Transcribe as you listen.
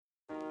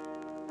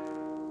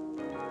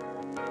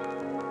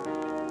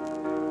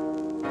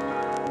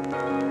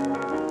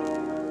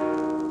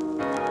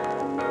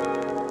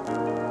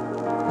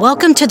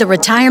Welcome to the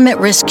Retirement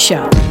Risk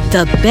Show,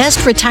 the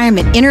best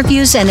retirement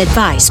interviews and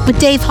advice with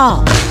Dave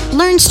Hall.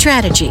 Learn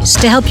strategies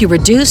to help you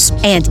reduce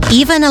and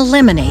even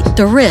eliminate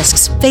the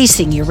risks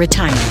facing your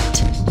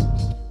retirement.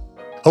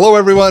 Hello,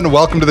 everyone.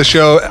 Welcome to the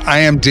show. I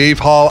am Dave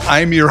Hall.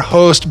 I'm your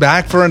host,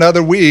 back for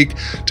another week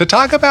to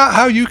talk about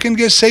how you can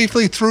get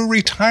safely through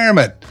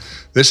retirement.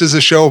 This is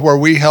a show where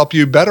we help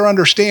you better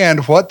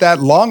understand what that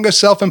longest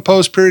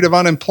self-imposed period of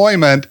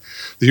unemployment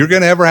that you're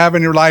going to ever have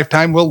in your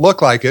lifetime will look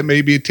like. It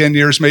may be 10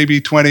 years, maybe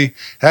 20.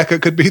 Heck,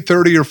 it could be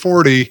 30 or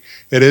 40.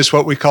 It is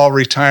what we call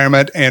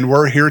retirement, and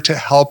we're here to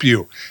help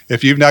you.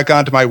 If you've not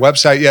gone to my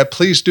website yet,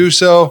 please do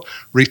so,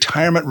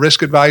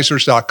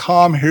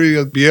 retirementriskadvisors.com. Here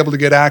you'll be able to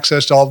get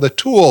access to all the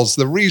tools,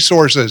 the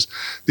resources,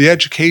 the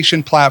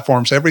education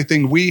platforms,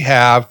 everything we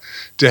have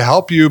to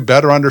help you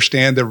better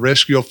understand the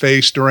risk you'll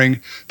face during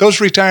those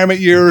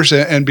retirement years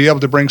and be able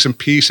to bring some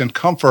peace and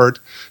comfort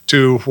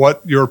to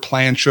what your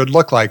plan should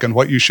look like and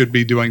what you should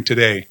be doing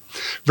today.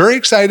 Very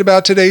excited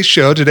about today's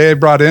show. Today I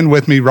brought in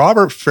with me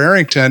Robert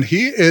Farrington.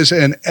 He is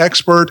an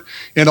expert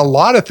in a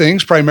lot of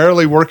things,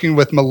 primarily working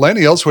with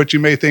millennials, which you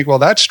may think, well,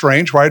 that's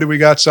strange. Why do we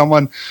got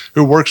someone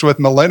who works with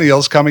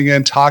millennials coming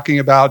in talking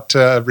about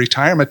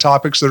retirement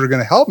topics that are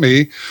going to help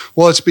me?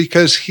 Well, it's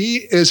because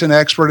he is an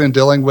expert in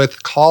dealing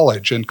with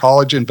college and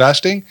college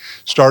investing.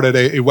 Started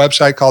a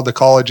website called The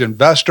College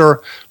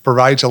Investor,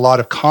 provides a lot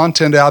of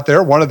content out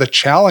there. One of the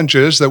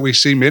challenges that we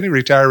see many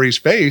retirees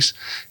face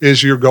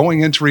is you're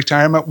going into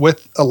retirement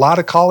with a lot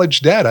of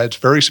college debt. It's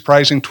very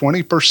surprising,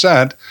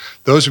 20%.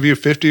 Those of you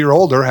 50 or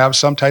older have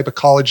some type of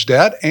college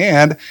debt,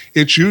 and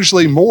it's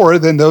usually more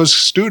than those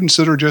students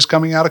that are just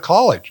coming out of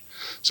college.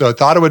 So I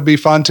thought it would be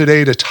fun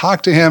today to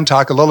talk to him,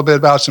 talk a little bit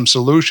about some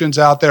solutions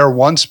out there,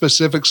 one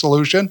specific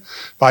solution,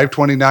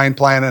 529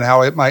 plan, and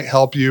how it might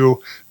help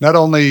you not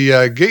only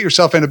get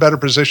yourself in a better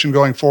position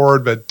going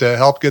forward, but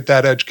help get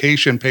that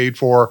education paid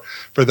for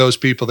those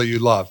people that you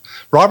love.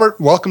 Robert,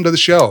 welcome to the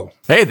show.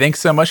 Hey, thanks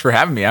so much for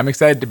having me. I'm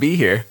excited to be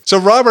here. So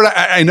Robert,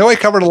 I know I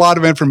covered a lot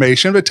of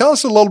information, but tell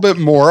us a little bit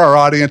more, our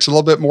audience, a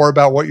little bit more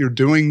about what you're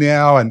doing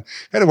now and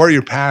kind of where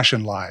your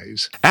passion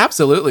lies.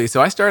 Absolutely.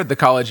 So I started The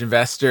College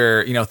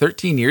Investor,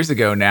 13 years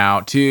ago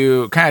now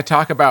to kind of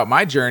talk about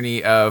my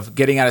journey of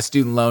getting out of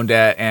student loan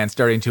debt and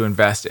starting to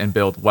invest and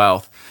build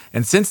wealth.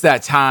 And since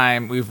that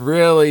time, we've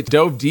really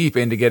dove deep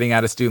into getting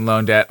out of student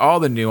loan debt, all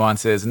the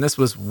nuances. And this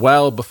was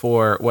well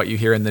before what you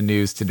hear in the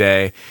news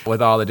today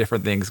with all the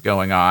different things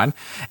going on.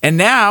 And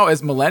now,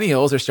 as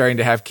millennials are starting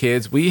to have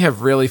kids, we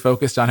have really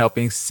focused on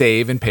helping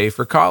save and pay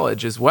for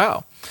college as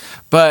well.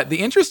 But the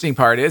interesting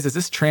part is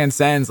this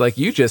transcends, like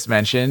you just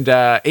mentioned,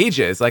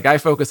 ages. Like I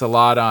focus a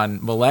lot on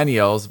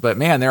millennials, but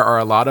man, there are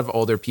a lot of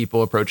older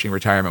people approaching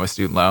retirement with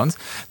student loans.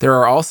 There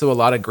are also a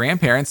lot of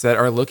grandparents that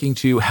are looking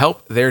to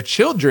help their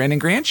children and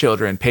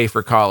grandchildren pay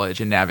for college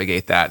and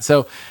navigate that.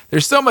 So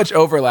there's so much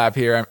overlap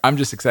here. I'm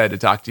just excited to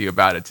talk to you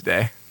about it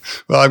today.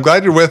 Well, I'm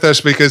glad you're with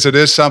us because it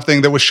is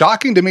something that was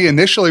shocking to me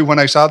initially when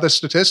I saw the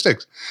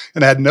statistics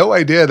and I had no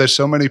idea that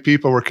so many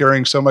people were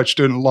carrying so much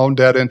student loan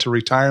debt into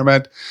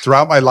retirement.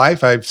 Throughout my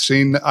life, I've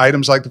seen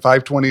items like the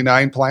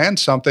 529 plan,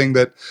 something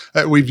that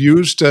we've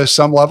used to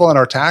some level in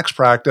our tax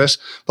practice.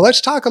 But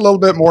let's talk a little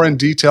bit more in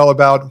detail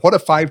about what a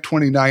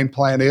 529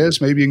 plan is.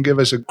 Maybe you can give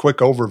us a quick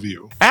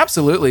overview.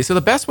 Absolutely. So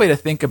the best way to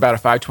think about a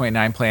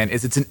 529 plan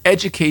is it's an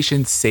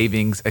education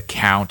savings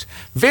account,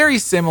 very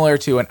similar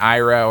to an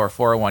IRA or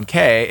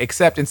 401k,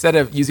 except instead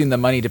of using the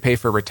money to pay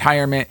for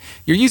retirement,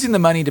 you're using the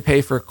money to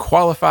pay for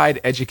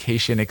qualified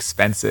education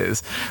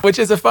expenses, which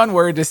is a fun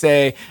word to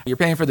say. You're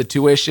paying for the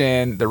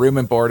tuition, the room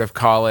and board of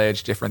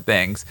college, different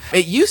things.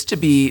 It used to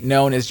be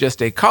known as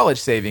just a college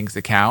savings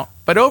account.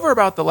 But over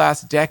about the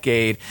last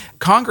decade,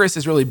 Congress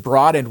has really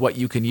broadened what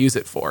you can use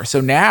it for. So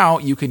now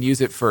you can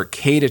use it for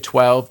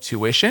K-12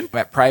 tuition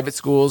at private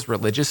schools,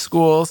 religious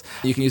schools.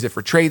 You can use it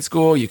for trade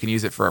school. You can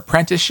use it for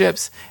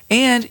apprenticeships.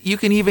 And you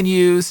can even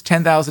use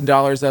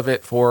 $10,000 of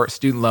it for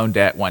student loan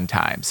debt one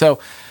time. So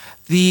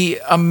the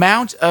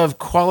amount of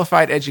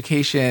qualified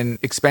education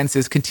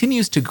expenses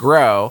continues to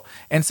grow.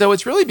 And so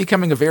it's really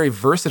becoming a very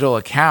versatile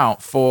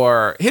account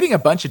for hitting a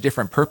bunch of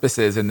different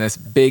purposes in this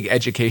big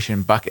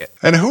education bucket.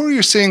 And who are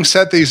you seeing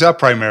set these up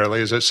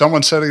primarily? Is it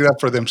someone setting it up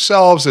for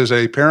themselves? Is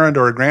a parent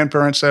or a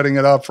grandparent setting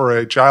it up for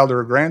a child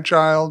or a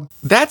grandchild?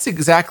 That's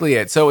exactly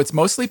it. So it's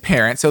mostly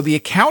parents. So the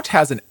account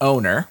has an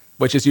owner,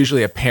 which is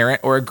usually a parent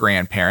or a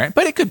grandparent,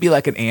 but it could be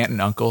like an aunt and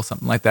uncle,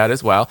 something like that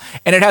as well.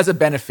 And it has a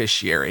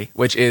beneficiary,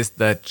 which is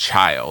the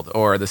child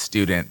or the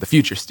student, the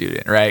future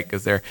student, right?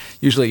 Because they're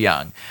usually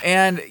young.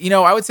 And,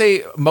 I would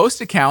say most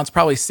accounts,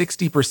 probably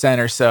 60%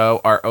 or so,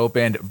 are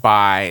opened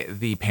by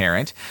the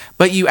parent,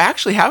 but you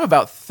actually have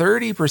about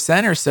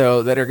 30% or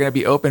so that are going to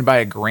be opened by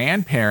a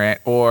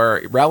grandparent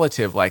or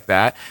relative like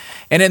that.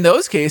 And in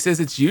those cases,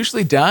 it's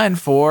usually done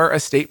for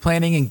estate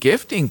planning and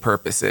gifting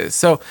purposes.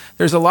 So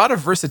there's a lot of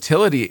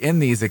versatility in in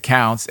these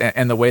accounts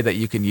and the way that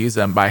you can use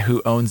them by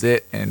who owns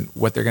it and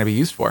what they're going to be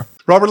used for.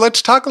 Robert,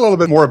 let's talk a little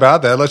bit more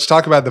about that. Let's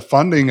talk about the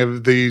funding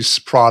of these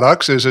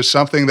products. Is it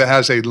something that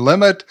has a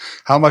limit?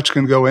 How much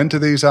can go into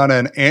these on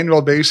an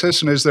annual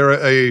basis? And is there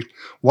a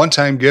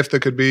one-time gift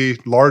that could be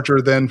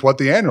larger than what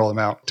the annual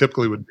amount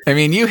typically would be? I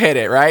mean, you hit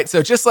it, right?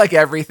 So just like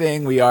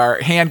everything, we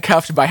are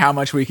handcuffed by how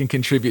much we can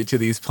contribute to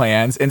these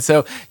plans. And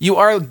so you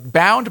are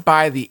bound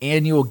by the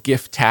annual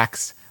gift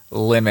tax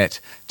limit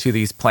to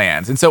these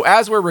plans. And so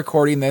as we're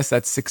recording this,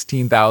 that's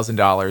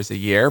 $16,000 a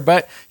year.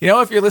 But,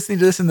 if you're listening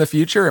to this in the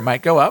future, it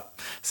might go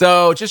up.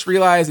 So just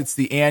realize it's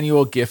the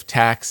annual gift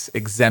tax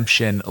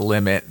exemption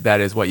limit. That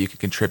is what you can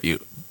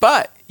contribute.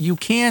 But you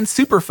can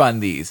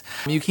superfund these.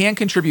 You can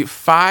contribute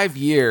 5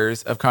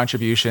 years of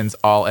contributions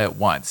all at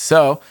once.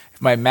 So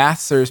if my math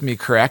serves me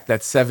correct,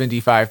 that's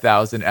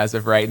 $75,000 as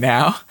of right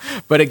now.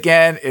 But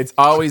again, it's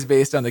always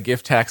based on the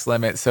gift tax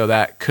limit, so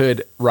that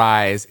could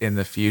rise in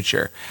the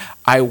future.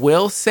 I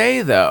will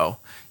say, though,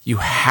 you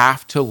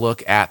have to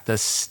look at the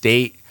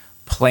state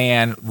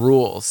plan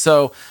rules.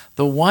 So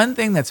the one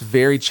thing that's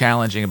very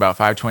challenging about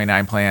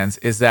 529 plans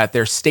is that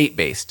they're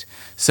state-based.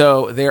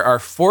 So there are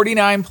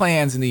 49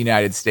 plans in the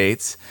United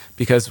States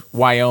because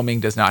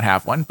Wyoming does not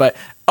have one, but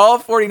all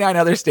 49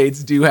 other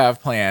states do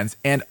have plans,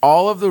 and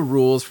all of the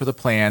rules for the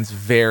plans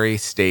vary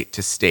state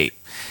to state.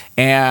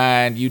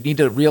 And you need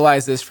to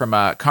realize this from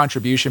a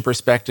contribution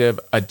perspective,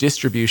 a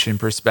distribution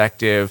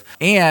perspective,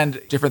 and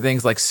different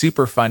things like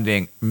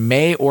superfunding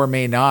may or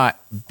may not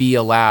be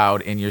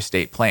allowed in your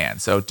state plan.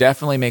 So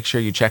definitely make sure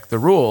you check the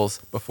rules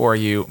before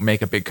you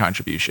make a big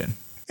contribution.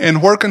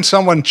 And where can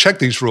someone check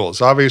these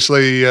rules?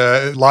 Obviously,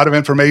 a lot of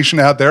information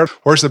out there.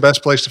 Where's the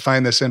best place to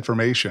find this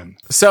information?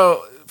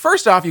 So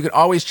first off, you can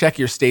always check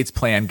your state's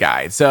plan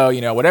guide. So,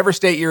 whatever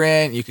state you're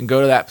in, you can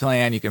go to that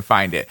plan, you can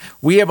find it.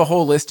 We have a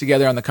whole list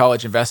together on the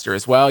College Investor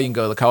as well. You can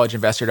go to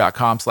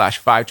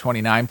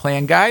thecollegeinvestor.com/529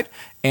 plan guide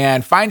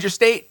and find your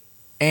state,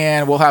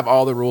 and we'll have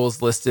all the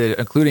rules listed,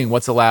 including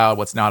what's allowed,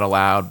 what's not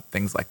allowed,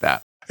 things like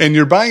that. And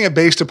you're buying it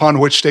based upon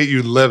which state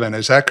you live in.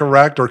 Is that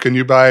correct? Or can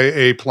you buy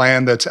a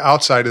plan that's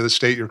outside of the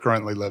state you're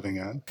currently living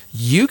in?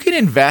 You can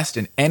invest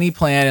in any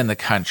plan in the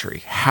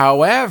country.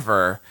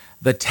 However,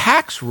 the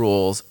tax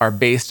rules are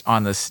based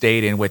on the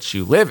state in which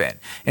you live in.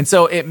 And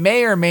so it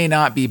may or may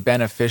not be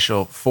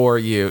beneficial for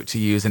you to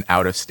use an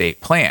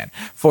out-of-state plan.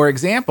 For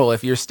example,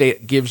 if your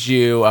state gives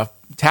you a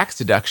tax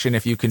deduction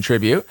if you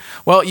contribute,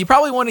 well, you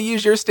probably want to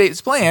use your state's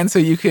plan so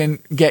you can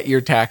get your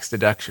tax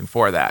deduction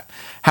for that.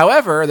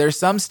 However, there's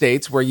some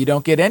states where you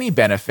don't get any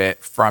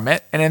benefit from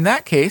it. And in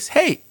that case,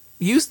 hey,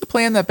 use the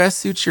plan that best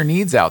suits your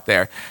needs out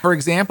there. For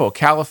example,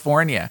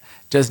 California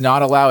does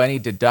not allow any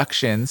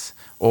deductions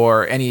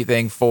or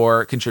anything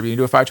for contributing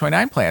to a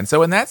 529 plan.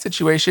 So in that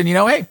situation,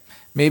 hey,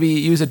 maybe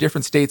use a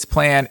different state's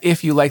plan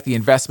if you like the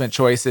investment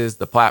choices,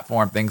 the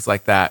platform, things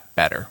like that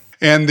better.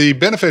 And the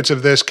benefits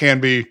of this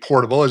can be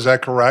portable. Is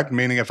that correct?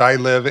 Meaning if I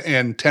live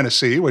in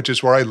Tennessee, which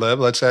is where I live,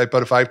 let's say I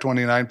put a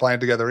 529 plan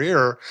together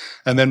here,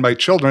 and then my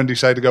children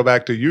decide to go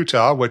back to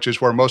Utah, which is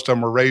where most of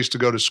them were raised to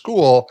go to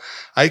school,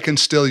 I can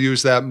still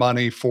use that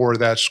money for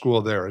that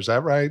school there. Is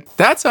that right?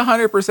 That's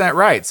 100%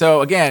 right.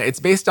 So again, it's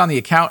based on the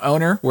account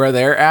owner, where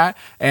they're at,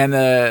 and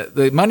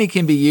the money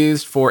can be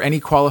used for any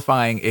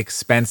qualifying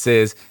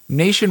expenses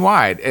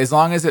nationwide, as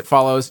long as it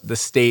follows the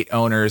state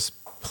owner's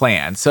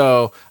plan.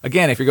 So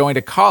again, if you're going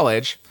to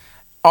college,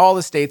 all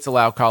the states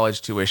allow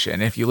college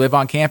tuition. If you live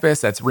on campus,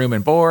 that's room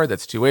and board,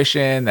 that's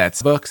tuition,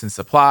 that's books and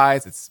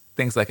supplies, it's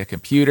things like a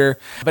computer.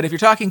 But if you're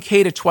talking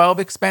K-12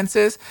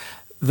 expenses,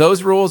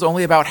 those rules,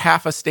 only about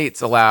half of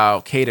states allow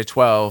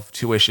K-12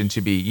 tuition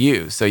to be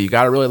used. So you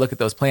got to really look at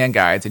those plan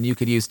guides, and you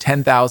could use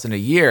 $10,000 a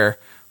year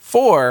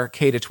for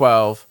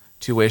K-12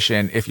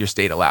 tuition if your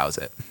state allows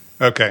it.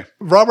 Okay.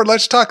 Robert,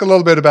 let's talk a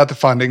little bit about the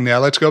funding now.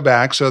 Let's go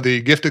back. So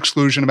the gift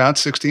exclusion amount,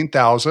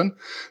 $16,000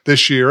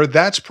 this year.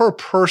 That's per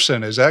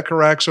person. Is that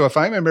correct? So if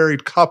I'm a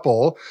married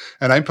couple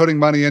and I'm putting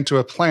money into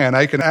a plan,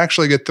 I can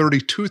actually get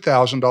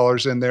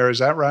 $32,000 in there. Is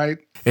that right?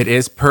 It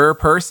is per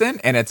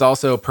person, and it's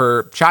also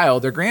per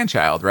child or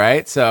grandchild,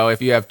 right? So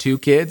if you have 2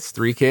 kids,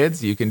 3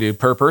 kids, you can do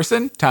per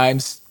person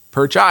times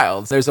per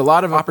child. There's a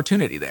lot of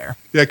opportunity there.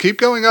 Yeah, keep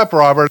going up,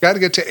 Robert. Got to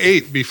get to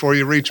 8 before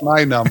you reach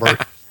my number.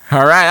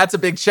 All right, that's a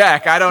big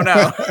check. I don't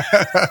know.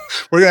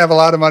 We're going to have a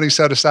lot of money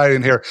set aside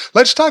in here.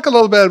 Let's talk a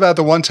little bit about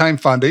the one-time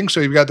funding. So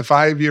you've got the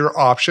 5-year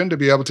option to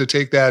be able to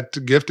take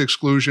that gift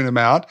exclusion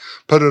amount,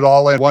 put it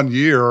all in 1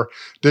 year.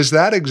 Does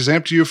that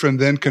exempt you from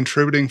then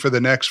contributing for the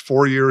next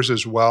 4 years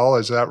as well?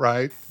 Is that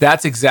right?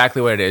 That's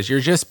exactly what it is. You're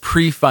just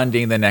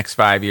pre-funding the next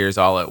 5 years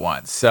all at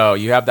once. So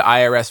you have the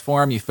IRS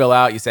form, you fill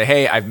out, you say,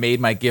 hey, I've made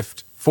my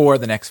gift for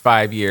the next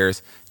 5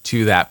 years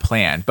to that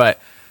plan.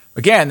 But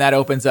again, that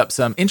opens up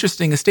some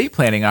interesting estate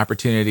planning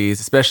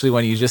opportunities, especially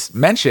when you just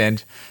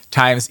mentioned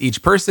times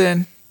each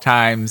person,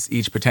 times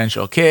each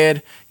potential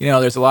kid.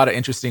 There's a lot of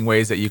interesting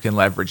ways that you can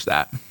leverage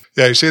that.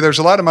 Yeah, you see, there's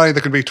a lot of money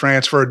that can be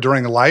transferred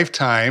during a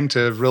lifetime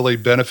to really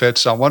benefit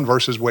someone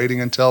versus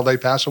waiting until they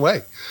pass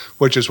away,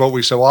 which is what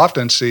we so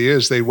often see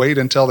is they wait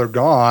until they're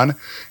gone,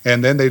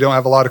 and then they don't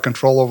have a lot of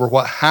control over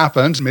what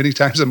happens. Many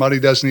times the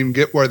money doesn't even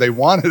get where they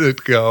wanted it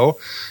to go.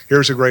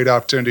 Here's a great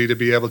opportunity to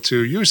be able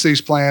to use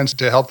these plans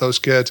to help those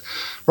kids.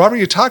 Robert,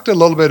 you talked a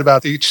little bit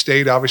about each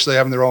state obviously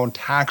having their own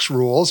tax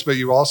rules, but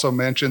you also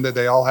mentioned that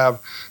they all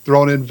have their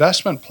own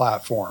investment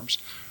platforms.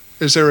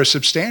 Is there a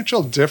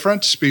substantial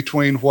difference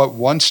between what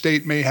one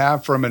state may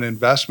have from an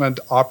investment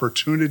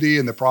opportunity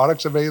and the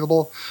products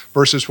available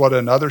versus what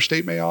another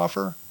state may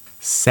offer?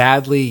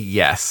 Sadly,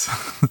 yes.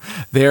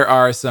 There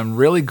are some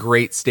really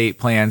great state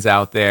plans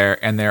out there,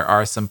 and there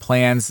are some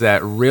plans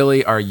that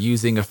really are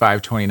using a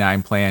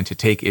 529 plan to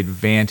take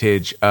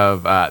advantage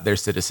of their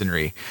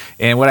citizenry.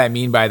 And what I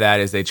mean by that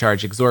is they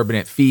charge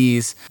exorbitant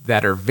fees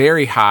that are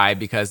very high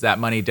because that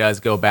money does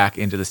go back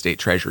into the state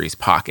treasury's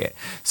pocket.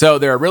 So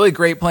there are really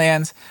great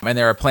plans, and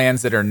there are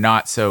plans that are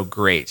not so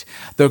great.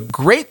 The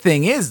great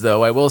thing is,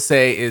 though, I will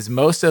say, is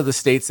most of the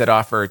states that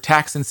offer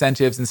tax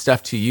incentives and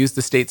stuff to use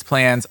the state's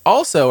plans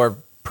also are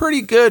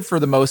pretty good for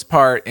the most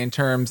part in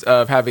terms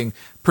of having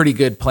pretty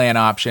good plan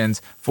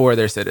options for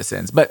their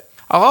citizens. But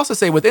I'll also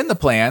say within the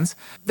plans,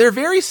 they're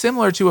very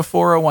similar to a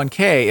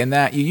 401k in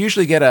that you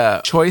usually get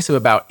a choice of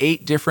about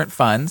 8 different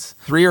funds.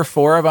 3 or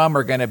 4 of them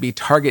are going to be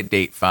target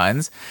date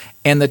funds.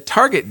 And the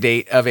target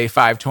date of a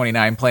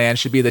 529 plan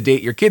should be the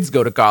date your kids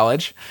go to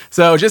college.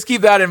 So just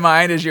keep that in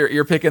mind as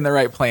you're picking the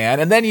right plan.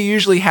 And then you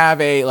usually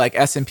have a like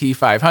S&P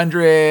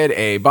 500,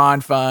 a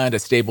bond fund, a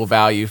stable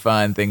value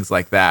fund, things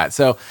like that.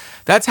 So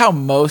that's how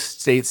most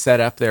states set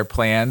up their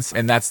plans.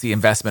 And that's the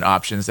investment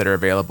options that are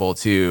available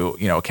to,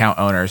 account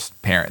owners,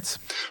 parents.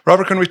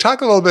 Robert, can we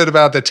talk a little bit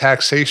about the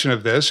taxation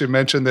of this? You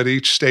mentioned that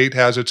each state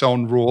has its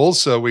own rules,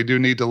 so we do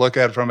need to look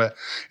at it from an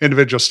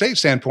individual state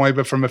standpoint,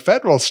 but from a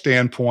federal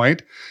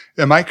standpoint,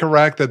 am I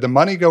correct that the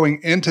money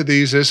going into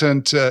these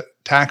isn't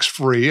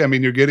tax-free? I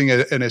mean, you're getting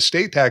an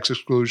estate tax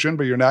exclusion,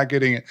 but you're not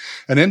getting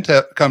an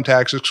income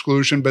tax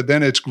exclusion, but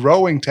then it's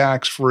growing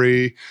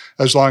tax-free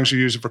as long as you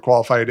use it for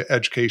qualified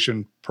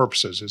education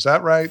purposes. Is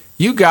that right?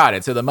 You got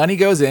it. So the money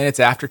goes in. It's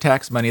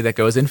after-tax money that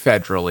goes in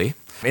federally.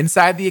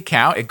 Inside the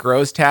account, it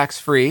grows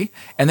tax-free.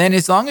 And then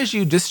as long as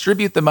you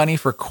distribute the money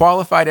for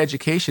qualified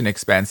education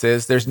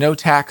expenses, there's no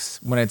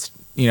tax when it's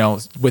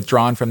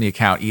withdrawn from the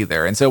account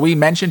either. And so we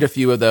mentioned a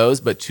few of those,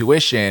 but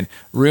tuition,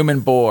 room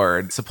and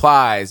board,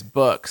 supplies,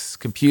 books,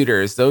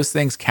 computers, those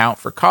things count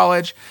for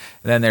college.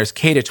 And then there's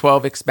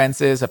K-12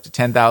 expenses up to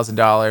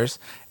 $10,000.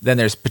 Then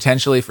there's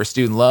potentially for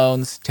student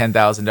loans,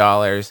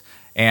 $10,000.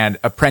 And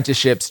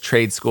apprenticeships,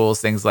 trade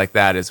schools, things like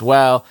that as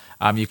well.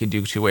 You can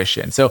do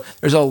tuition. So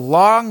there's a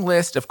long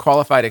list of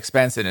qualified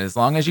expenses. And as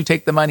long as you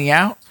take the money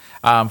out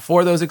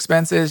for those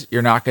expenses,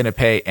 you're not going to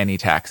pay any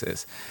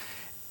taxes.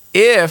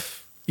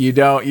 If you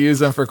don't use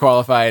them for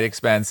qualified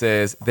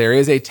expenses, there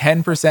is a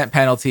 10%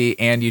 penalty,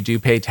 and you do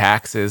pay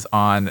taxes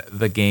on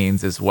the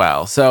gains as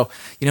well. So,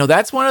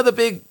 that's one of the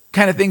big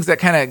kind of things that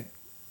kind of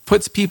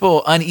puts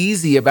people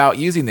uneasy about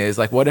using this.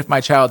 Like, what if my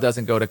child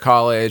doesn't go to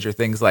college or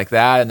things like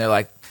that? And they're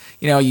like,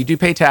 you do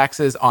pay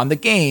taxes on the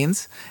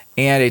gains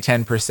and a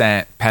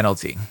 10%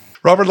 penalty.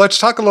 Robert, let's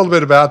talk a little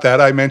bit about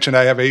that. I mentioned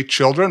I have 8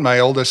 children. My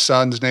oldest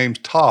son's name's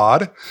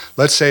Todd.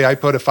 Let's say I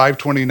put a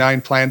 529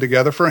 plan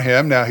together for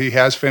him. Now, he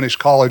has finished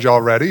college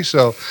already,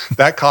 so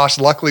that cost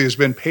luckily has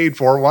been paid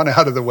for, one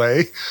out of the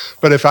way.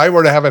 But if I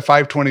were to have a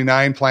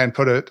 529 plan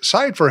put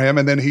aside for him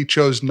and then he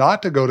chose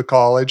not to go to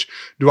college,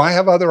 do I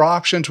have other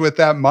options with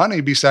that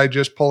money besides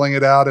just pulling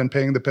it out and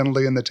paying the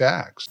penalty and the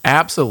tax?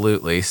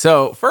 Absolutely.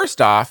 So first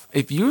off,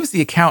 if you as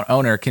the account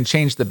owner can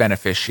change the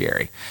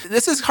beneficiary.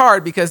 This is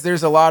hard because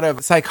there's a lot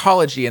of psychology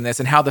in this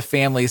and how the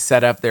families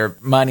set up their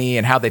money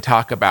and how they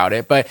talk about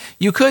it. But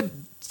you could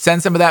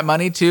send some of that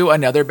money to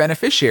another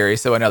beneficiary,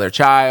 so another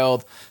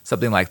child,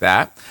 something like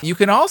that. You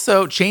can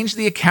also change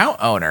the account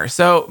owner.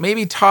 So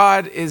maybe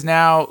Todd is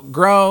now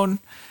grown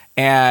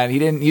and he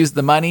didn't use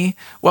the money.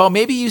 Well,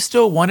 maybe you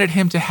still wanted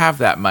him to have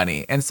that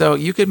money. And so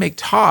you could make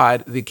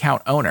Todd the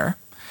account owner.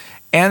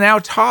 And now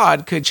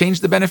Todd could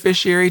change the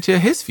beneficiary to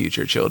his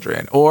future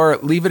children or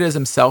leave it as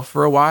himself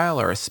for a while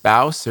or a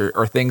spouse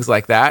or things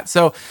like that.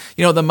 So,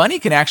 the money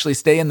can actually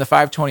stay in the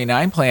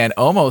 529 plan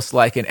almost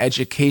like an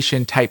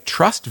education type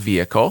trust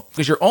vehicle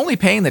because you're only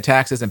paying the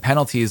taxes and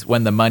penalties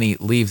when the money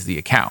leaves the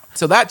account.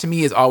 So that to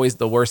me is always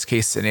the worst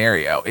case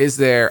scenario. Is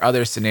there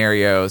other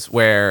scenarios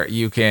where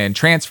you can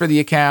transfer the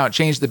account,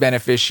 change the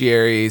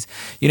beneficiaries?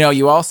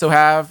 You also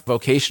have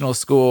vocational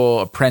school,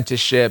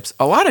 apprenticeships,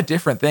 a lot of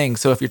different things.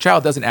 So if your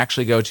child doesn't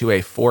actually go to a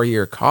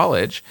 4-year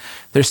college,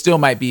 there still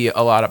might be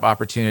a lot of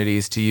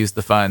opportunities to use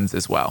the funds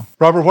as well.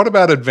 Robert, what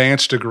about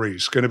advanced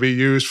degrees? Going to be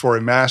used for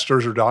a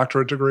master's or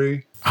doctorate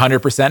degree?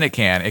 100% it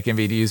can. It can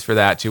be used for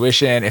that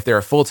tuition. If they're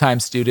a full-time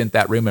student,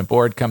 that room and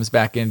board comes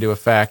back into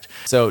effect.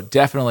 So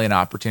definitely an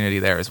opportunity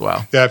there as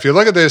well. Yeah, if you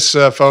look at this,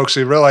 folks,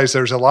 you realize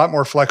there's a lot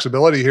more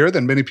flexibility here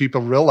than many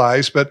people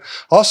realize, but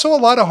also a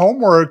lot of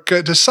homework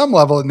to some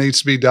level it needs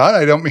to be done.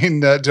 I don't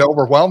mean to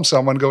overwhelm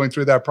someone going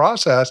through that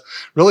process.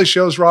 Really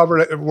shows,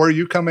 Robert, where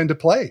you come into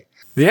play.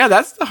 Yeah,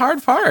 that's the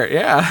hard part.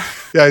 Yeah.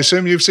 Yeah, I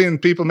assume you've seen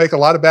people make a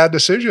lot of bad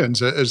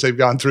decisions as they've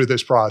gone through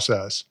this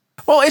process.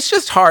 Well, it's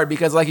just hard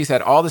because, like you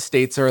said, all the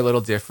states are a little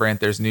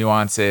different. There's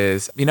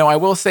nuances. I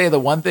will say the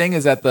one thing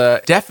is that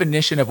the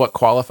definition of what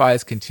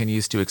qualifies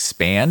continues to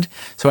expand.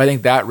 So I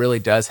think that really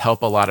does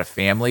help a lot of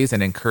families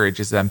and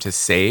encourages them to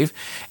save.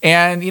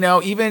 And,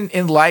 even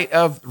in light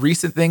of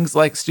recent things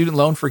like student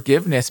loan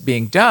forgiveness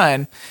being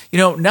done,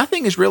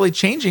 nothing is really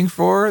changing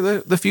for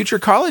the future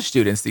college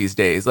students these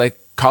days. Like,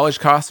 college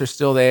costs are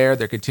still there.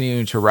 They're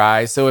continuing to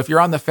rise. So if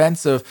you're on the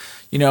fence of,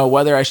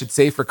 whether I should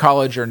save for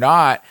college or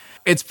not,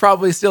 it's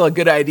probably still a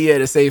good idea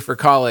to save for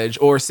college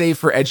or save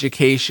for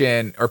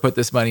education or put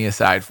this money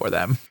aside for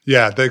them.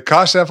 Yeah, the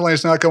cost definitely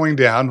is not going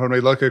down when we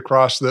look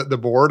across the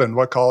board and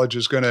what college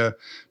is going to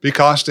be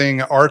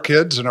costing our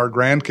kids and our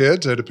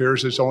grandkids. It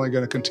appears it's only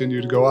going to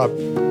continue to go up.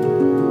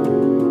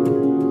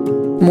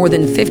 More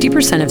than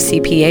 50% of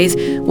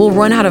CPAs will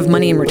run out of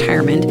money in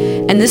retirement,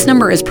 and this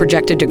number is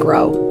projected to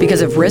grow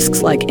because of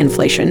risks like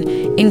inflation,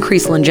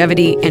 increased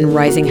longevity, and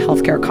rising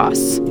healthcare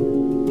costs.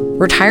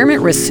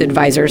 Retirement Risks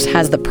Advisors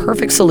has the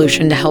perfect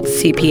solution to help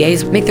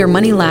CPAs make their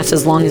money last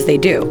as long as they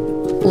do.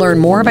 Learn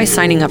more by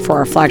signing up for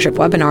our flagship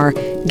webinar,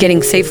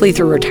 Getting Safely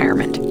Through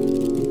Retirement.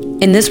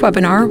 In this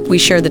webinar, we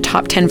share the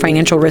top 10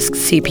 financial risks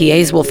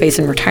CPAs will face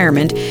in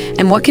retirement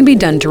and what can be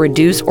done to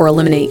reduce or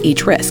eliminate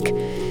each risk.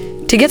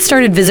 To get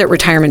started, visit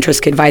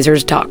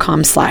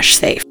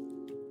retirementriskadvisors.com/safe.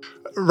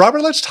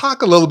 Robert, let's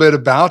talk a little bit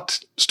about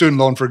student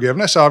loan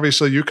forgiveness.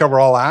 Obviously, you cover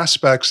all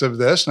aspects of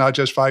this, not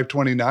just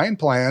 529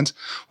 plans.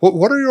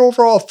 What are your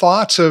overall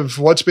thoughts of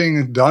what's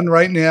being done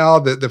right now,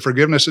 the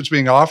forgiveness that's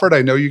being offered?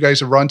 I know you guys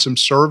have run some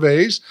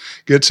surveys,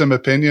 get some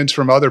opinions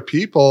from other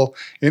people.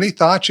 Any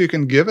thoughts you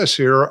can give us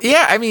here?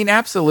 Yeah,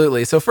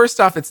 absolutely. So first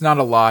off, it's not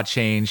a law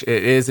change.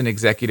 It is an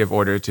executive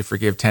order to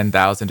forgive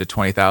 $10,000 to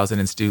 $20,000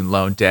 in student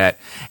loan debt.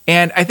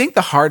 And I think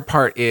the hard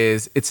part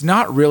is it's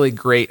not really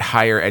great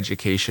higher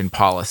education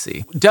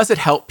policy. Does it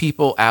help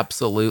people?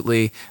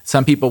 Absolutely.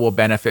 Some people will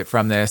benefit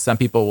from this. Some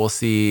people will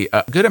see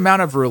a good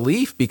amount of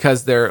relief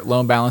because their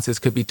loan balances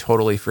could be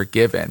totally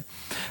forgiven.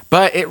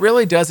 But it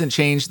really doesn't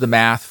change the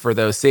math for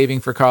those saving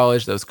for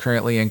college, those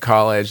currently in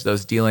college,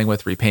 those dealing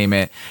with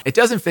repayment. It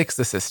doesn't fix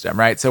the system,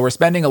 right? So we're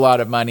spending a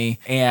lot of money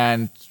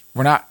and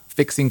we're not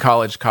fixing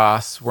college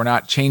costs. We're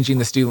not changing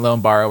the student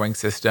loan borrowing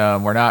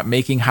system. We're not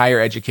making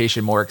higher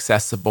education more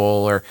accessible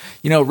or,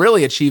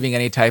 really achieving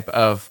any type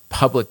of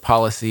public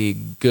policy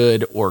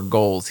good or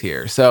goals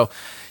here. So,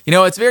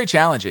 it's very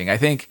challenging. I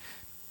think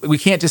we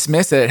can't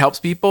dismiss that it helps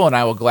people, and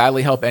I will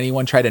gladly help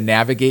anyone try to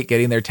navigate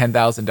getting their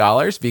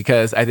 $10,000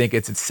 because I think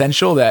it's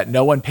essential that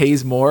no one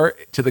pays more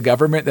to the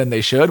government than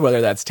they should,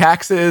 whether that's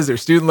taxes or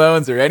student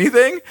loans or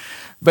anything.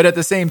 But at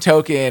the same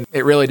token,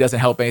 it really doesn't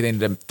help anything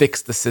to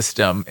fix the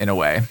system in a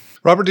way.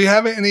 Robert, do you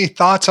have any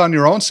thoughts on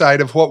your own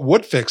side of what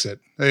would fix it?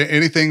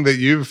 Anything that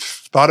you've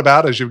thought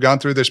about as you've gone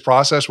through this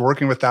process,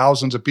 working with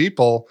thousands of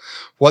people,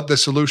 what the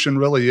solution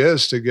really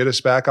is to get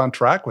us back on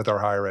track with our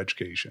higher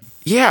education?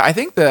 Yeah, I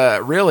think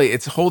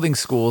it's holding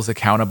schools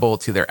accountable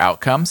to their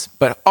outcomes,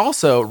 but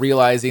also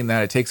realizing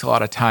that it takes a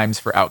lot of times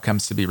for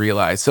outcomes to be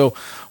realized. So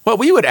what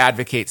we would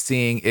advocate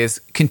seeing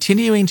is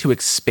continuing to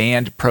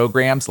expand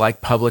programs like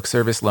public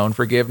service loan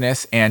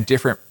forgiveness and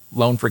different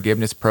loan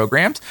forgiveness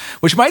programs,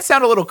 which might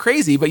sound a little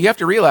crazy, but you have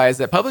to realize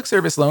that public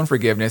service loan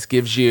forgiveness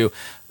gives you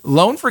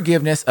loan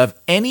forgiveness of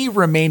any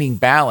remaining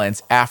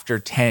balance after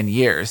 10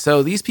 years.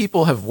 So these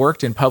people have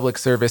worked in public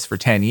service for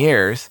 10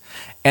 years.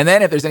 And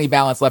then if there's any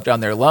balance left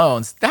on their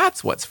loans,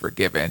 that's what's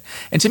forgiven.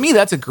 And to me,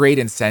 that's a great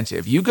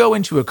incentive. You go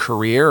into a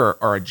career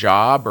or a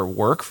job or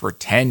work for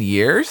 10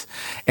 years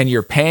and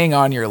you're paying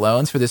on your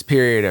loans for this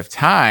period of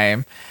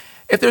time.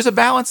 If there's a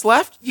balance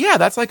left, yeah,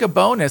 that's like a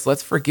bonus.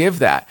 Let's forgive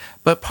that.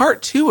 But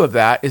part two of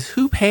that is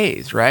who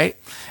pays, right?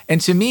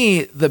 And to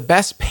me, the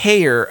best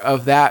payer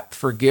of that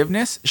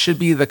forgiveness should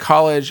be the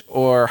college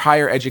or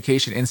higher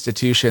education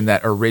institution that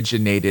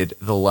originated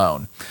the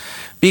loan.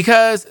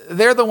 Because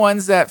they're the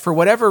ones that, for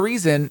whatever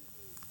reason,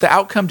 the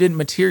outcome didn't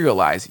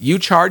materialize. You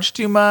charged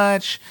too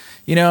much,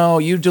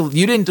 you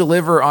didn't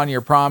deliver on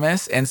your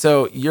promise, and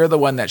so you're the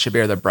one that should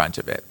bear the brunt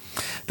of it.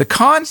 The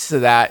cons to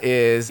that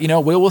is, we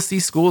will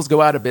see schools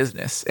go out of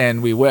business,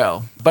 and we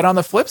will. But on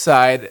the flip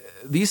side,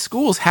 these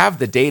schools have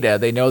the data.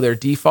 They know their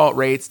default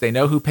rates. They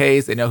know who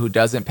pays. They know who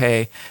doesn't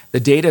pay. The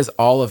data is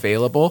all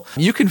available.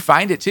 You can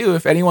find it too.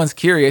 If anyone's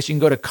curious, you can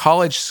go to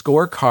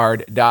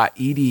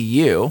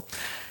collegescorecard.edu.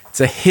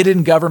 It's a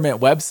hidden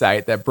government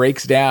website that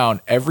breaks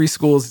down every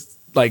school's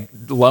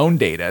loan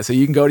data. So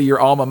you can go to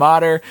your alma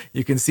mater,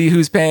 you can see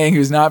who's paying,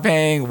 who's not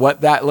paying, what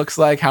that looks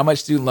like, how much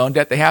student loan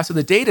debt they have. So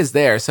the data's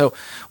there. So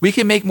we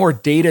can make more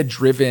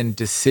data-driven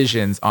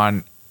decisions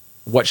on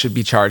what should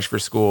be charged for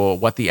school,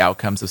 what the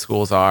outcomes of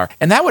schools are.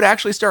 And that would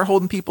actually start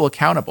holding people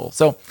accountable.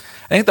 So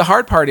I think the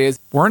hard part is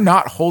we're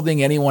not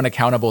holding anyone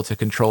accountable to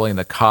controlling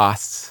the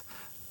costs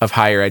of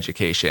higher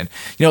education.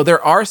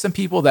 There are some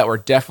people that were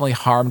definitely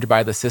harmed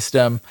by the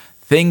system.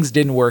 Things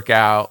didn't work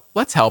out.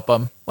 Let's help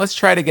them. Let's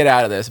try to get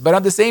out of this. But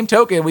on the same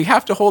token, we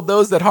have to hold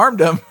those that harmed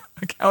them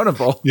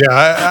accountable.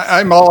 Yeah,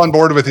 I'm all on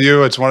board with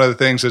you. It's one of the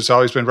things that's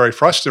always been very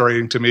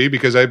frustrating to me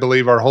because I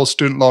believe our whole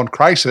student loan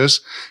crisis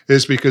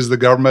is because the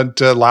government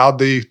allowed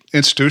the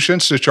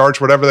institutions to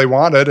charge whatever they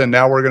wanted, and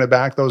now we're going to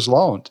back those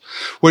loans.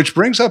 Which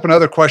brings up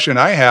another question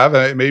I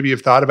have. Maybe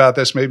you've thought about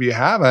this, maybe you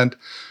haven't.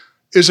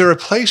 Is there a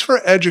place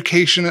for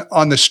education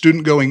on the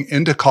student going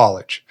into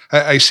college?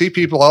 I see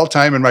people all the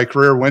time in my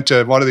career went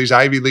to one of these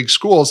Ivy League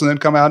schools and then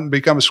come out and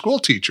become a school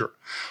teacher.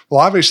 Well,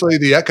 obviously,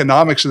 the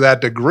economics of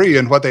that degree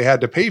and what they had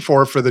to pay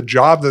for the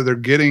job that they're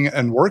getting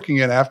and working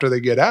in after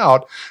they get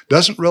out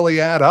doesn't really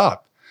add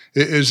up.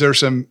 Is there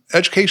some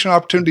education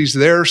opportunities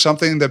there,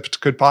 something that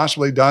could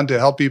possibly be done to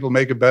help people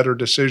make a better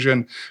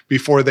decision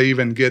before they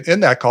even get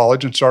in that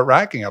college and start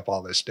racking up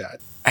all this debt?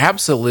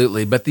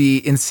 Absolutely. But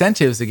the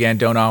incentives, again,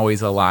 don't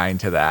always align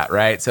to that,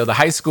 right? So the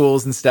high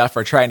schools and stuff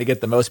are trying to get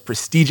the most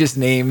prestigious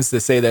names to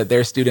say that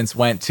their students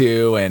went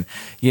to. And,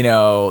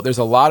 there's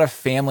a lot of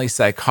family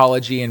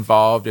psychology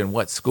involved in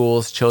what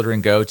schools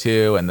children go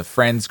to and the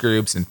friends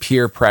groups and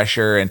peer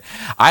pressure. And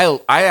I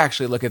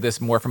actually look at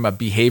this more from a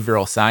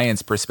behavioral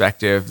science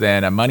perspective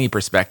than a money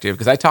perspective,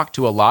 because I talk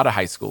to a lot of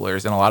high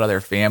schoolers and a lot of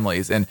their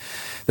families. And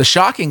the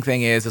shocking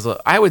thing is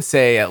I would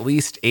say at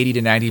least 80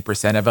 to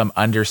 90% of them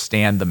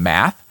understand the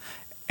math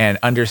and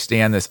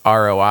understand this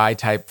ROI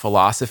type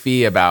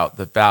philosophy about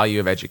the value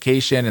of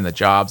education and the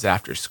jobs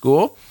after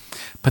school.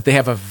 But they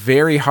have a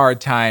very hard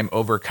time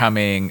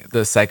overcoming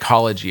the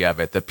psychology of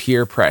it, the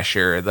peer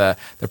pressure, the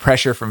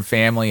pressure from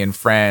family and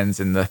friends,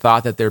 and the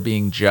thought that they're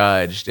being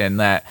judged, and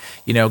that,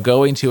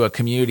 going to a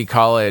community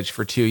college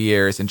for 2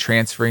 years and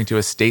transferring to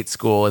a state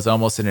school is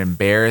almost an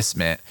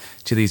embarrassment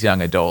to these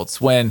young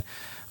adults. When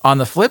on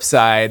the flip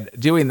side,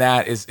 doing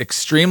that is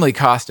extremely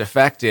cost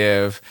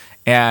effective,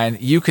 and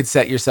you could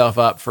set yourself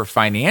up for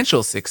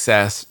financial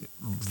success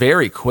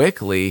very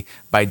quickly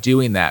by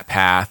doing that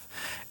path.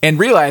 And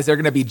realize they're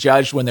going to be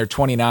judged when they're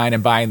 29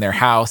 and buying their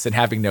house and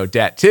having no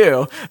debt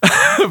too.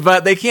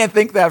 But they can't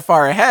think that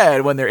far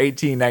ahead when they're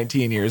 18,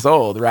 19 years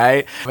old,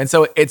 right? And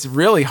so it's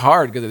really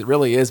hard because it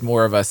really is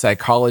more of a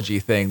psychology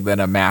thing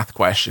than a math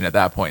question at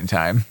that point in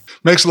time.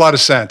 Makes a lot of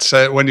sense.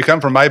 When you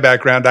come from my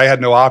background, I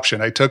had no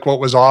option. I took what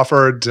was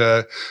offered.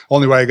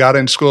 Only way I got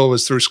in school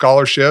was through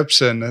scholarships,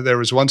 and there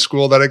was one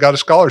school that I got a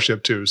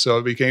scholarship to. So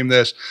it became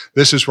this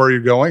is where you're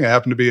going. I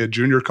happened to be a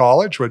junior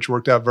college, which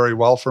worked out very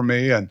well for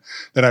me. And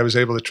then I was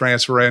able to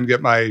transfer in,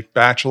 get my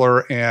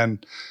bachelor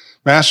and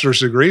master's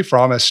degree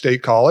from a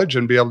state college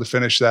and be able to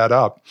finish that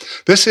up.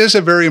 This is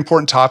a very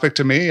important topic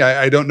to me.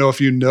 I don't know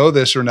if you know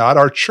this or not.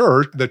 Our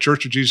church, the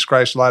Church of Jesus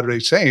Christ of Latter-day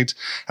Saints,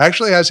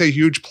 actually has a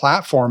huge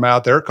platform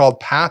out there called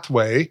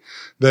Pathway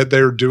that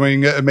they're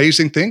doing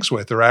amazing things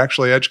with. They're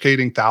actually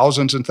educating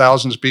thousands and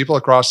thousands of people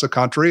across the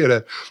country at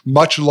a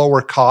much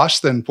lower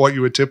cost than what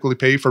you would typically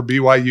pay for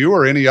BYU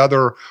or any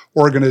other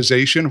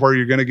organization where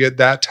you're going to get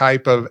that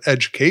type of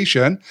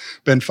education.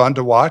 Been fun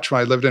to watch.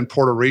 When I lived in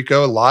Puerto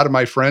Rico, a lot of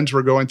my friends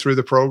were going through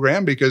the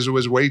program because it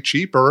was way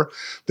cheaper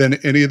than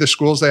any of the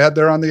schools they had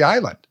there on the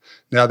island.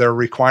 Now, there are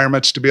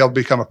requirements to be able to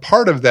become a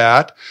part of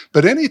that,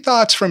 but any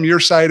thoughts from your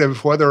side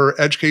of whether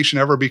education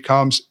ever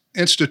becomes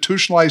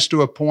institutionalized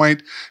to a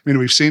point? I mean,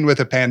 we've seen with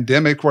the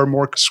pandemic where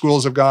more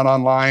schools have gone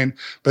online,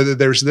 but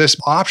there's this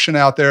option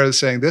out there that's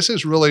saying this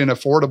is really an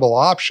affordable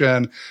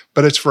option,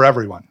 but it's for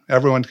everyone.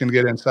 Everyone can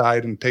get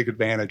inside and take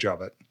advantage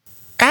of it.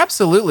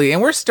 Absolutely.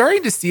 And we're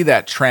starting to see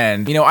that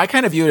trend. I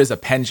kind of view it as a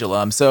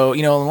pendulum. So,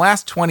 in the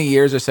last 20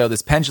 years or so,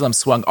 this pendulum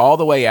swung all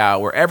the way out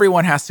where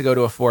everyone has to go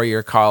to a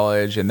 4-year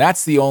college, and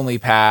that's the only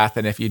path.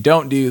 And if you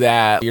don't do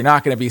that, you're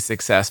not going to be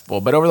successful.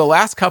 But over the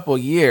last couple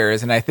of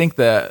years, and I think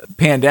the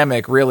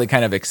pandemic really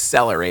kind of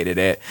accelerated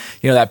it,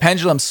 that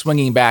pendulum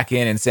swinging back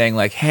in and saying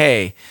like,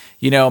 hey,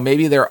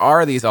 maybe there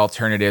are these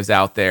alternatives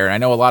out there. And I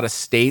know a lot of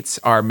states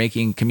are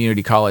making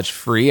community college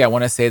free. I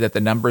want to say that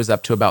the number is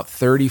up to about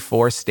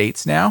 34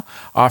 states now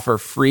offer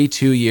free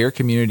 2-year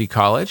community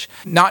college.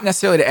 Not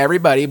necessarily to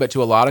everybody, but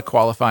to a lot of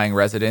qualifying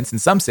residents, in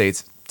some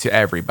states to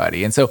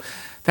everybody. And so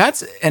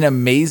that's an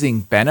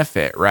amazing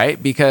benefit,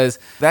 right? Because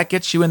that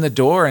gets you in the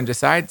door and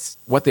decides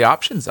what the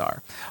options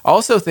are.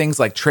 Also, things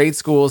like trade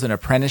schools and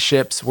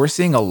apprenticeships, we're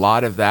seeing a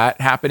lot of that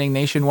happening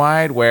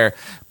nationwide, where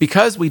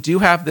because we do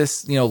have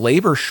this,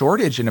 labor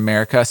shortage in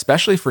America,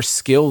 especially for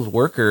skilled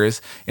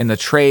workers in the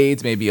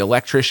trades, maybe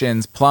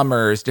electricians,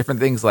 plumbers, different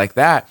things like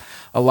that,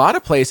 a lot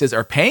of places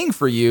are paying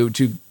for you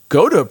to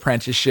go to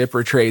apprenticeship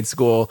or trade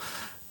school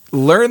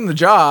learn the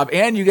job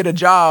and you get a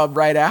job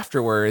right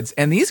afterwards.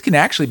 And these can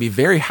actually be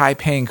very high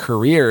paying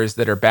careers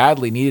that are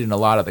badly needed in a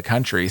lot of the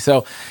country.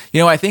 So,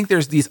 I think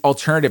there's these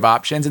alternative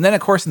options. And then,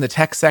 of course, in the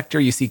tech sector,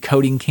 you see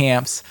coding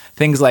camps,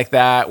 things like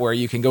that, where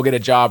you can go get a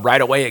job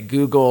right away at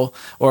Google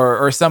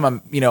or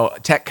some,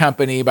 tech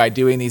company by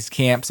doing these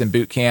camps and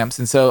boot camps.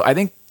 And so I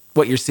think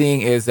what you're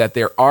seeing is that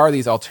there are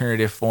these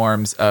alternative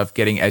forms of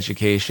getting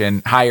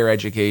education, higher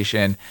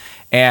education,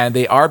 and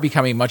they are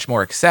becoming much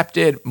more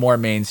accepted, more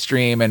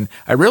mainstream. And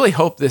I really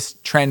hope this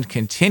trend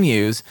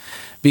continues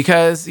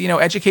because,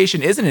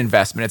 education is an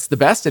investment. It's the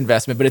best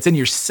investment, but it's in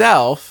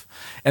yourself.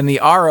 And the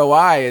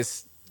ROI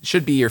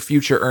should be your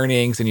future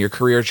earnings and your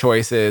career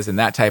choices and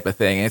that type of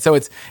thing. And so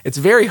it's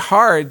very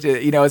hard to,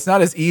 it's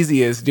not as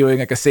easy as doing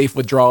like a safe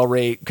withdrawal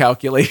rate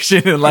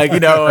calculation and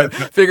and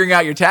figuring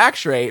out your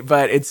tax rate,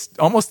 but it's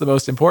almost the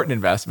most important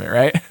investment,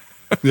 right?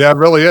 Yeah, it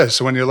really is.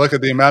 So when you look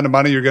at the amount of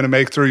money you're going to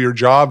make through your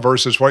job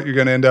versus what you're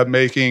going to end up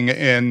making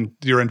in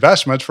your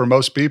investments, for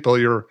most people,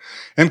 your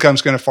income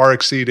is going to far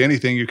exceed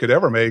anything you could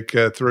ever make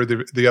through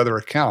the other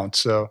accounts.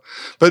 So,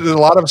 but a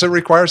lot of us, it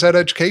requires that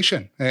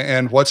education.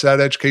 And what's that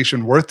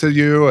education worth to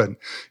you? And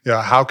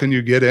how can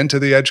you get into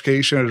the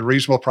education at a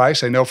reasonable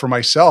price? I know for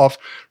myself,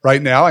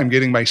 right now, I'm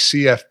getting my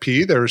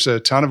CFP. There's a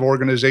ton of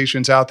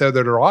organizations out there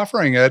that are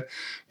offering it,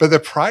 but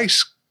the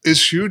price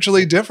is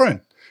hugely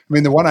different. I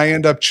mean, the one I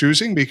end up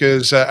choosing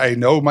because I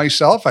know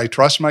myself, I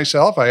trust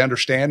myself, I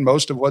understand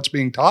most of what's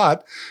being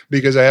taught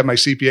because I have my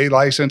CPA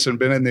license and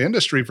been in the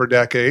industry for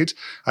decades.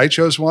 I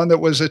chose one that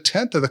was a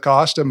tenth of the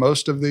cost of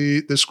most of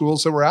the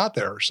schools that were out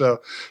there.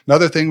 So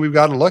another thing we've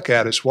got to look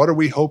at is what are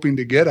we hoping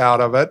to get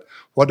out of it?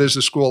 What is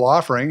the school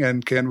offering,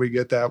 and can we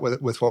get that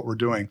with what we're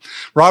doing?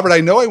 Robert,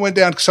 I know I went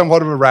down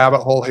somewhat of a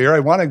rabbit hole here.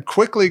 I want to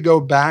quickly go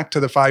back to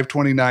the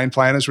 529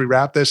 plan as we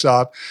wrap this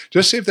up,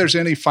 just see if there's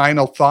any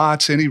final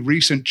thoughts, any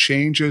recent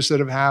changes that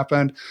have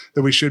happened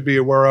that we should be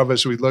aware of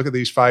as we look at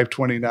these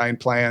 529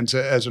 plans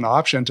as an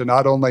option to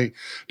not only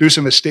do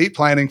some estate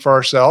planning for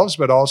ourselves,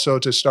 but also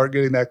to start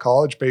getting that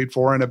college paid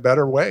for in a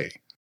better way.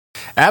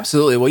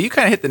 Absolutely. Well, you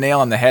kind of hit the nail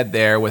on the head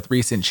there with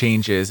recent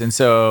changes. And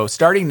so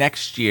starting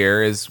next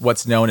year is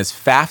what's known as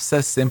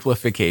FAFSA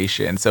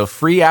simplification. So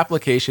free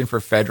application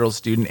for federal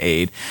student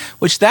aid,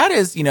 which that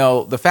is, the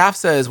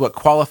FAFSA is what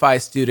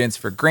qualifies students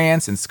for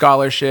grants and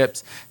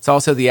scholarships. It's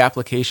also the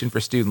application for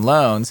student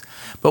loans.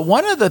 But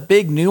one of the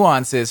big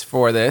nuances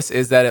for this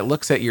is that it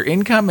looks at your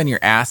income and your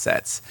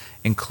assets,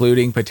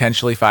 including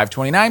potentially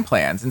 529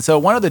 plans. And so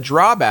one of the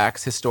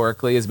drawbacks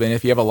historically has been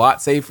if you have a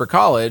lot saved for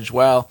college,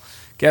 well,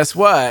 guess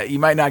what? You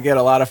might not get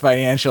a lot of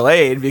financial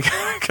aid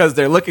because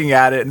they're looking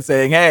at it and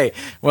saying, hey,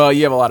 well,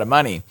 you have a lot of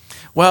money.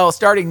 Well,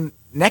 starting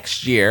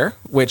next year,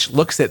 which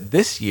looks at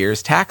this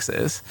year's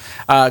taxes,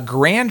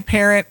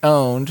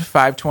 grandparent-owned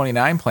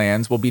 529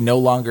 plans will be no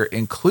longer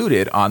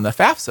included on the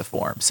FAFSA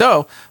form.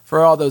 So for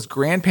all those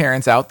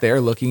grandparents out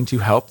there looking to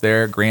help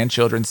their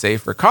grandchildren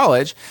save for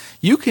college,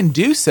 you can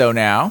do so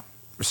now,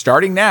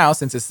 starting now,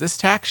 since it's this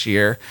tax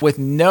year, with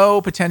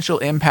no potential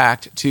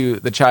impact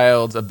to the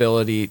child's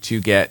ability to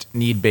get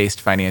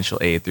need-based financial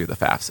aid through the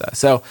FAFSA.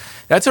 So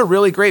that's a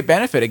really great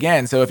benefit.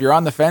 Again, so if you're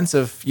on the fence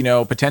of,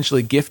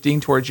 potentially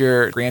gifting towards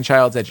your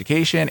grandchild's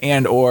education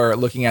and or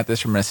looking at this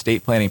from an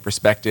estate planning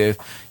perspective,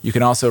 you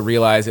can also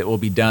realize it will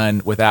be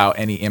done without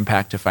any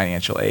impact to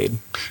financial aid.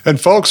 And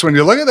folks, when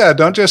you look at that,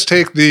 don't just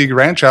take the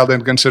grandchild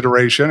into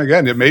consideration.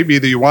 Again, it may be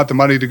that you want the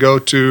money to go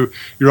to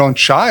your own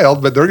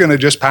child, but they're going to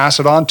just pass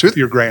it on to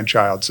your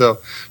grandchild. So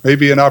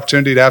maybe an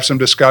opportunity to have some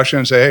discussion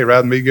and say, hey,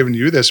 rather than me giving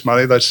you this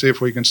money, let's see if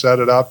we can set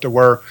it up to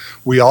where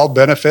we all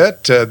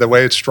benefit the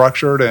way it's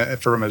structured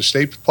from an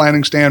estate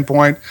planning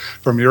standpoint,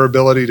 from your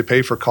ability to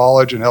pay for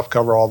college and help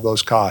cover all of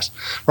those costs.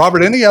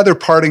 Robert, any other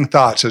parting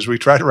thoughts as we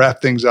try to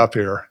wrap things up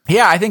here?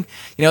 Yeah, I think,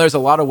 there's a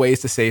lot of ways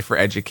to save for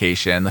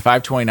education. The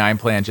 529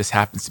 plan just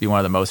happens to be one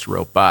of the most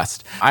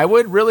robust. I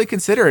would really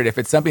consider it if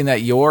it's something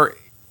that you're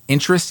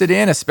interested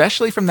in,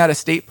 especially from that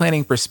estate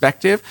planning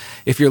perspective.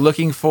 If you're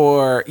looking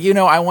for,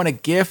 I want a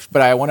gift,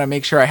 but I want to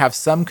make sure I have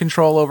some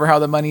control over how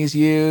the money is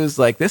used.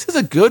 Like, this is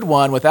a good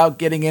one without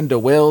getting into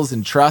wills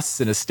and trusts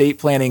and estate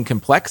planning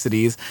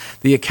complexities.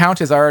 The account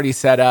is already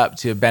set up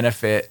to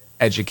benefit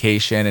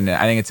education, and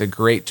I think it's a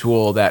great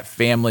tool that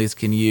families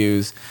can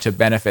use to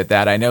benefit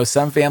that. I know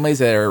some families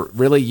that are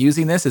really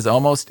using this as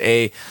almost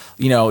a,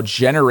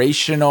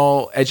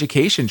 generational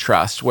education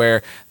trust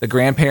where the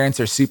grandparents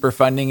are super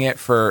funding it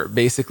for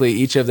basically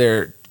each of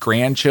their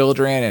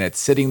grandchildren, and it's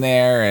sitting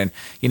there, and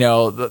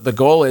the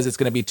goal is it's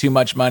going to be too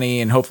much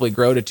money and hopefully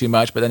grow to too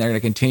much, but then they're going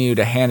to continue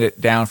to hand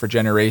it down for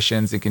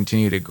generations and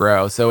continue to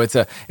grow. So it's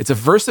a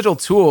versatile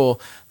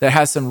tool that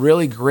has some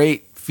really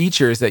great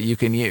features that you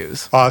can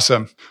use.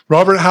 Awesome.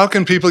 Robert, how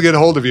can people get a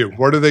hold of you?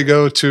 Where do they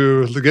go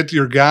to get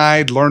your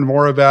guide, learn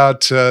more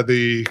about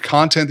the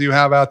content that you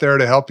have out there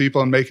to help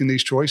people in making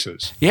these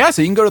choices? Yeah,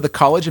 so you can go to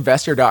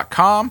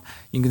thecollegeinvestor.com.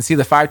 You can see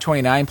the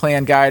 529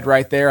 plan guide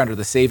right there under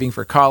the Saving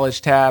for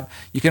College tab.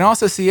 You can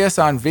also see us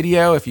on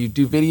video if you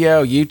do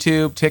video,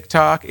 YouTube,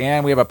 TikTok,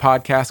 and we have a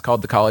podcast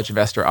called The College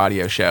Investor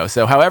Audio Show.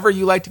 So however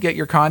you like to get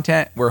your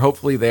content, we're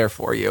hopefully there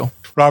for you.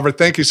 Robert,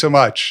 thank you so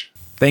much.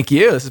 Thank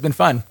you. This has been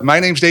fun. My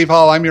name's Dave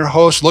Hall. I'm your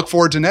host. Look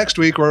forward to next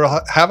week where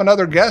we'll have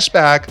another guest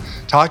back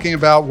talking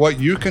about what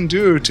you can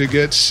do to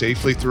get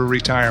safely through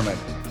retirement.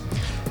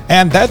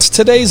 And that's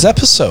today's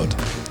episode.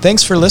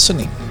 Thanks for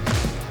listening.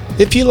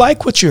 If you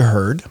like what you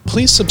heard,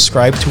 please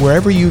subscribe to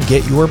wherever you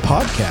get your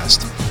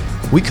podcast.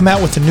 We come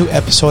out with a new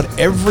episode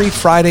every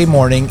Friday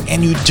morning,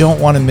 and you don't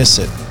want to miss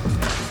it.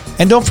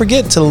 And don't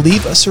forget to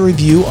leave us a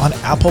review on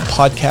Apple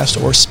Podcast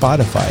or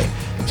Spotify.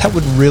 That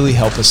would really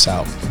help us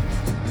out.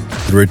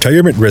 The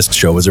Retirement Risk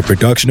Show is a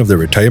production of the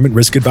Retirement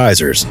Risk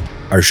Advisors.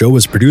 Our show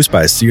was produced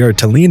by C.R.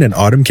 Talene and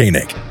Autumn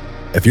Koenig.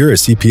 If you're a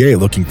CPA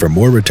looking for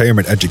more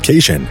retirement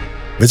education,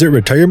 visit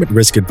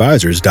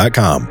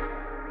retirementriskadvisors.com.